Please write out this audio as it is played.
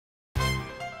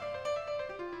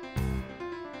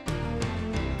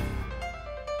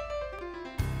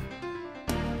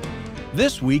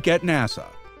This week at NASA.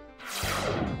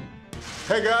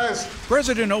 Hey guys!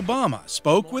 President Obama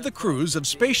spoke with the crews of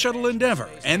Space Shuttle Endeavour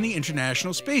and the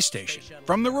International Space Station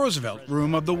from the Roosevelt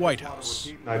Room of the White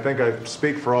House. I think I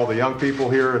speak for all the young people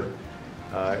here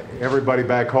and everybody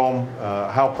back home,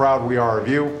 how proud we are of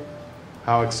you,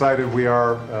 how excited we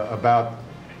are about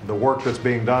the work that's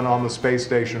being done on the space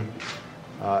station,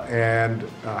 and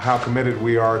how committed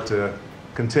we are to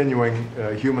continuing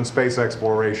human space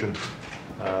exploration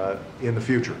in the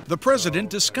future. The president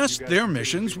discussed their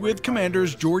missions with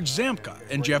Commanders George Zamka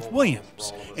and Jeff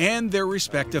Williams and their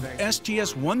respective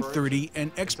STS-130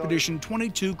 and Expedition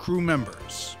 22 crew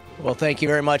members. Well, thank you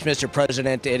very much, Mr.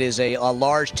 President. It is a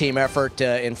large team effort.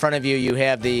 In front of you, you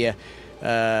have the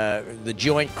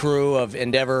joint crew of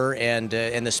Endeavour and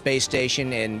the space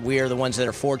station, and we are the ones that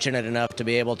are fortunate enough to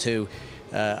be able to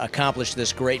accomplish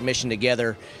this great mission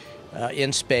together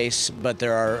in space. But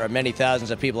there are many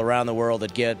thousands of people around the world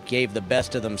that gave the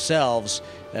best of themselves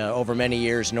over many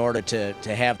years in order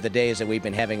to have the days that we've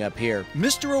been having up here.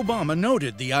 Mr. Obama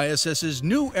noted the ISS's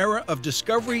new era of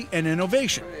discovery and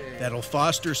innovation that'll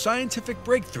foster scientific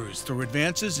breakthroughs through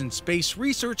advances in space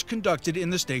research conducted in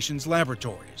the station's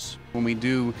laboratories. When we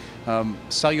do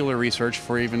cellular research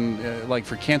for even, like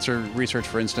for cancer research,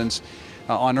 for instance,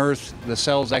 on Earth, the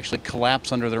cells actually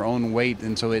collapse under their own weight,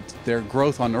 and so their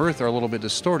growth on Earth are a little bit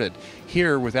distorted.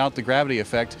 Here, without the gravity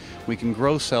effect, we can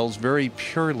grow cells very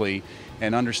purely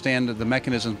and understand the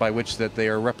mechanisms by which that they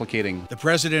are replicating. The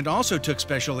president also took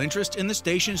special interest in the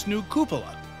station's new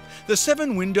cupola. The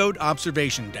 7-windowed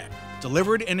observation deck,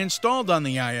 delivered and installed on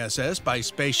the ISS by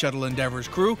Space Shuttle Endeavour's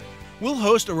crew, will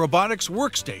host a robotics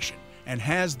workstation and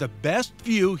has the best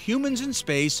view humans in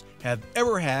space have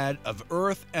ever had of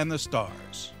Earth and the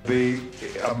stars. The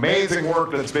amazing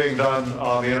work that's being done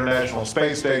on the International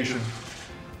Space Station,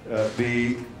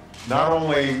 not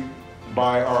only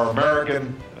by our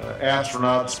American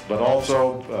astronauts, but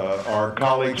also our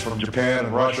colleagues from Japan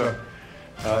and Russia,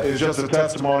 is just a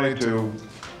testimony to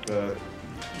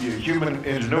human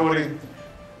ingenuity,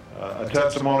 a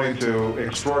testimony to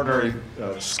extraordinary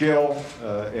skill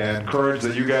and courage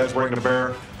that you guys bring to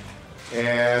bear,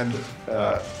 and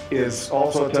is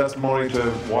also a testimony to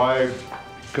why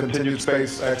continued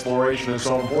space exploration is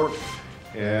so important,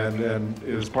 and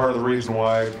is part of the reason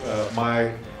why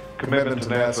my commitment to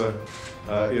NASA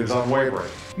is unwavering.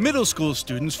 Middle school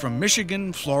students from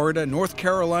Michigan, Florida, North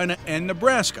Carolina, and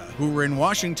Nebraska, who were in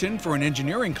Washington for an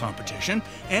engineering competition,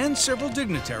 and several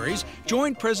dignitaries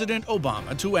joined President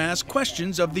Obama to ask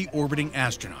questions of the orbiting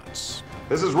astronauts.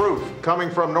 This is Ruth, coming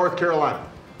from North Carolina.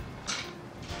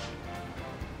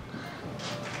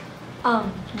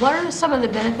 What are some of the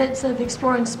benefits of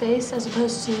exploring space as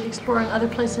opposed to exploring other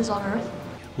places on Earth?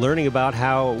 Learning about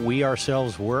how we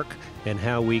ourselves work and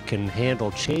how we can handle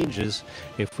changes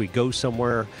if we go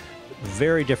somewhere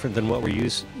very different than what we're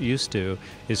used to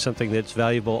is something that's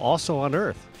valuable also on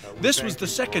Earth. This was the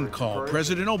second call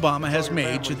President Obama has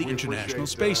made to the International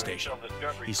Space Station.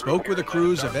 He spoke with the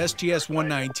crews of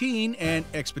STS-119 and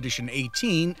Expedition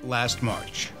 18 last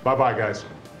March. Bye-bye, guys.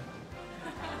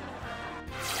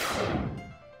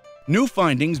 New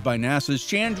findings by NASA's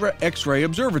Chandra X-ray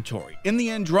Observatory in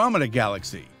the Andromeda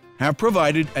Galaxy have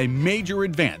provided a major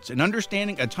advance in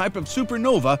understanding a type of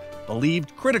supernova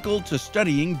believed critical to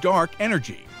studying dark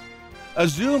energy. A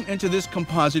zoom into this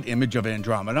composite image of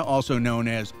Andromeda, also known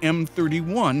as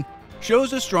M31,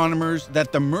 shows astronomers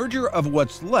that the merger of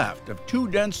what's left of two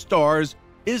dense stars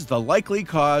is the likely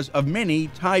cause of many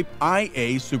Type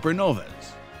Ia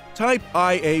supernovas. Type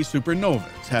Ia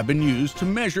supernovas have been used to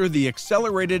measure the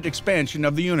accelerated expansion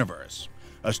of the universe.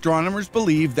 Astronomers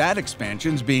believe that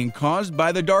expansion is being caused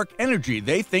by the dark energy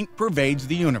they think pervades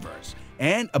the universe,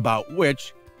 and about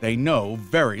which they know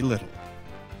very little.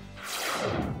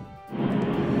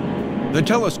 The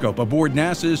telescope aboard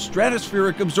NASA's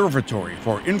Stratospheric Observatory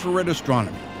for Infrared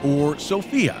Astronomy, or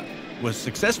SOFIA, was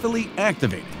successfully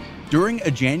activated during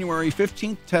a January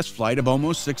 15th test flight of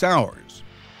almost 6 hours.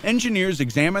 Engineers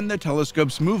examined the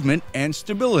telescope's movement and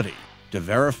stability to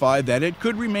verify that it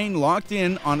could remain locked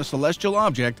in on a celestial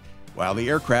object while the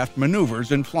aircraft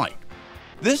maneuvers in flight.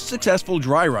 This successful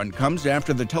dry run comes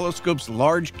after the telescope's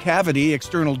large cavity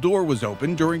external door was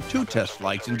opened during 2 test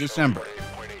flights in December.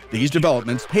 These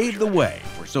developments paved the way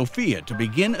for SOFIA to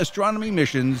begin astronomy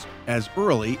missions as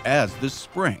early as this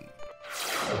spring.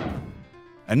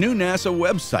 A new NASA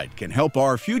website can help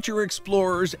our future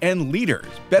explorers and leaders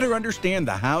better understand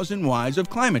the hows and whys of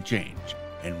climate change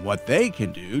and what they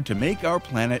can do to make our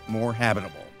planet more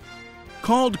habitable.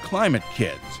 Called Climate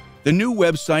Kids, the new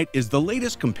website is the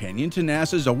latest companion to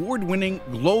NASA's award-winning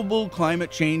Global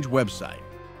Climate Change website.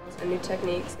 and new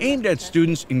techniques. Aimed at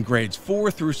students in grades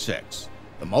 4 through 6,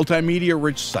 the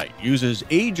multimedia-rich site uses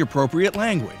age-appropriate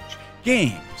language,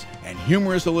 games, and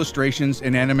humorous illustrations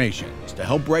and animations to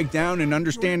help break down and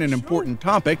understand an important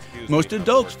topic most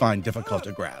adults find difficult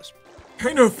to grasp.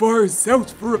 Kinda far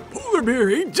south for a polar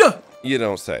bear, ain't ya? You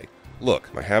don't say.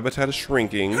 Look, my habitat is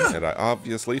shrinking, and I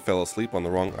obviously fell asleep on the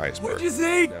wrong iceberg. What'd you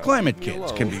say? Climate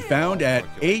Kids can be found at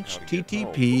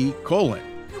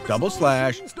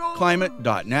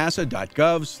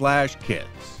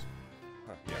http://climate.nasa.gov/kids.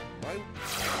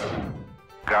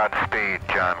 Godspeed,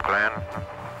 John Glenn.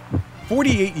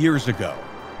 48 years ago,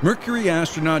 Mercury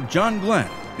astronaut John Glenn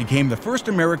became the first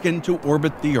American to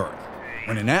orbit the Earth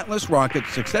when an Atlas rocket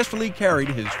successfully carried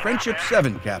his Friendship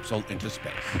 7 capsule into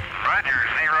space. Roger,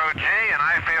 0G, and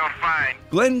I feel fine.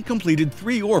 Glenn completed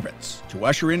 3 orbits to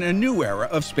usher in a new era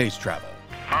of space travel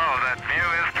Oh, that view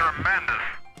is tremendous.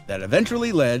 that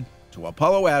eventually led to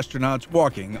Apollo astronauts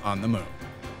walking on the moon.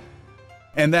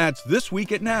 And that's This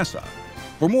Week at NASA.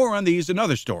 For more on these and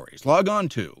other stories, log on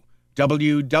to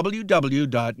www.nasa.gov.